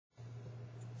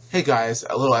Hey guys,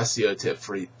 a little SEO tip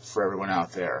for everyone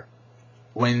out there.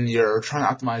 When you're trying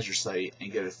to optimize your site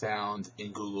and get it found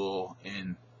in Google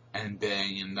and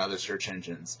Bing and other search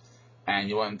engines, and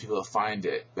you want people to find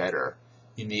it better,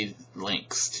 you need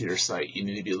links to your site. You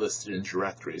need to be listed in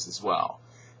directories as well.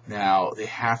 Now, they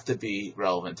have to be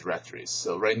relevant directories.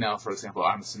 So right now, for example,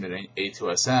 I'm submitting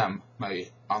A2SM, my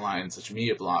online social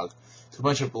media blog, to a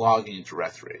bunch of blogging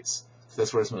directories. So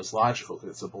that's where it's most logical, because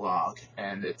it's a blog,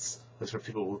 and that's where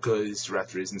people will go to these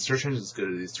directories, and search engines go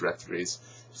to these directories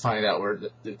to find out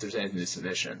if there's any new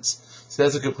submissions. So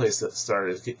that's a good place to start,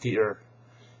 is get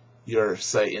your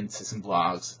site into some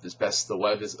blogs. It's best, the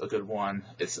web is a good one.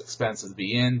 It's expensive to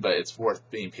be in, but it's worth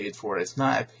being paid for. It's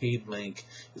not a paid link.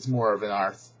 It's more of an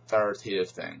authoritative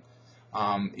thing.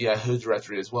 Yahoo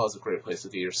directory as well is a great place to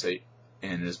get your site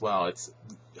in as well. It's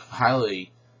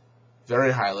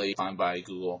very highly found by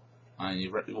Google, and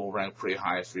you will rank pretty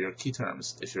high for your key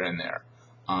terms if you're in there,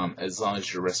 as long as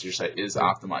the rest of your site is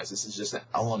optimized. This is just an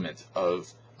element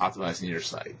of optimizing your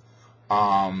site.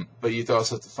 But you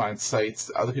also have to find sites,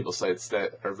 other people's sites,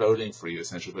 that are voting for you,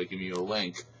 essentially, by giving you a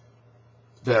link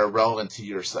that are relevant to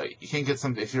your site. You can't get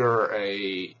something, if you're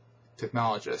a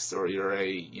technologist or you're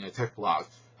a tech blog,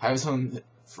 having someone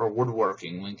for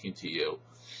woodworking linking to you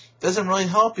doesn't really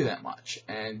help you that much,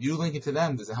 and you linking to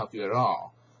them doesn't help you at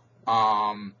all.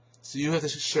 So you have to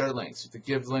share links. You have to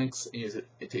give links, and you have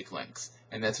to take links,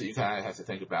 and that's what you kind of have to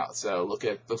think about. So look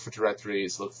for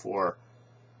directories. Look for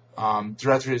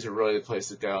directories are really the place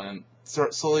to go, and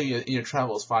start slowly in your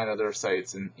travels, find other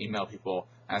sites and email people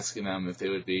asking them if they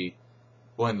would be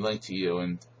willing to link to you,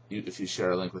 and if you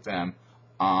share a link with them.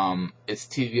 It's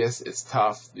tedious. It's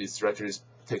tough. These directories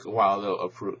take a while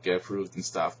to get approved and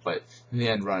stuff, but in the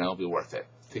end run, it'll be worth it.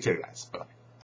 Take care, guys. Bye.